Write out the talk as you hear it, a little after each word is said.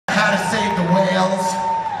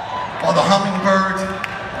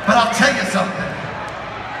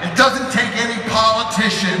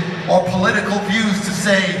position or political views to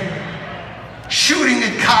say shooting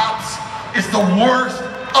at cops is the worst,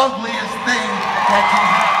 ugliest thing that can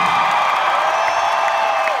happen.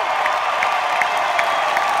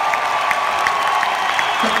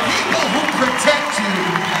 The people who protect you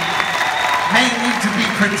may need to be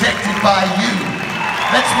protected by you.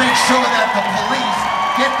 Let's make sure that the police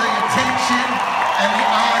get the attention and the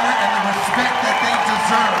honor and the respect that they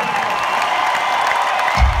deserve.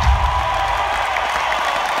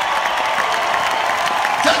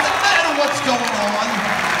 Doesn't matter what's going on.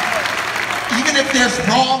 Even if there's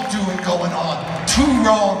wrongdoing going on, two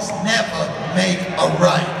wrongs never make a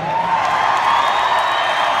right.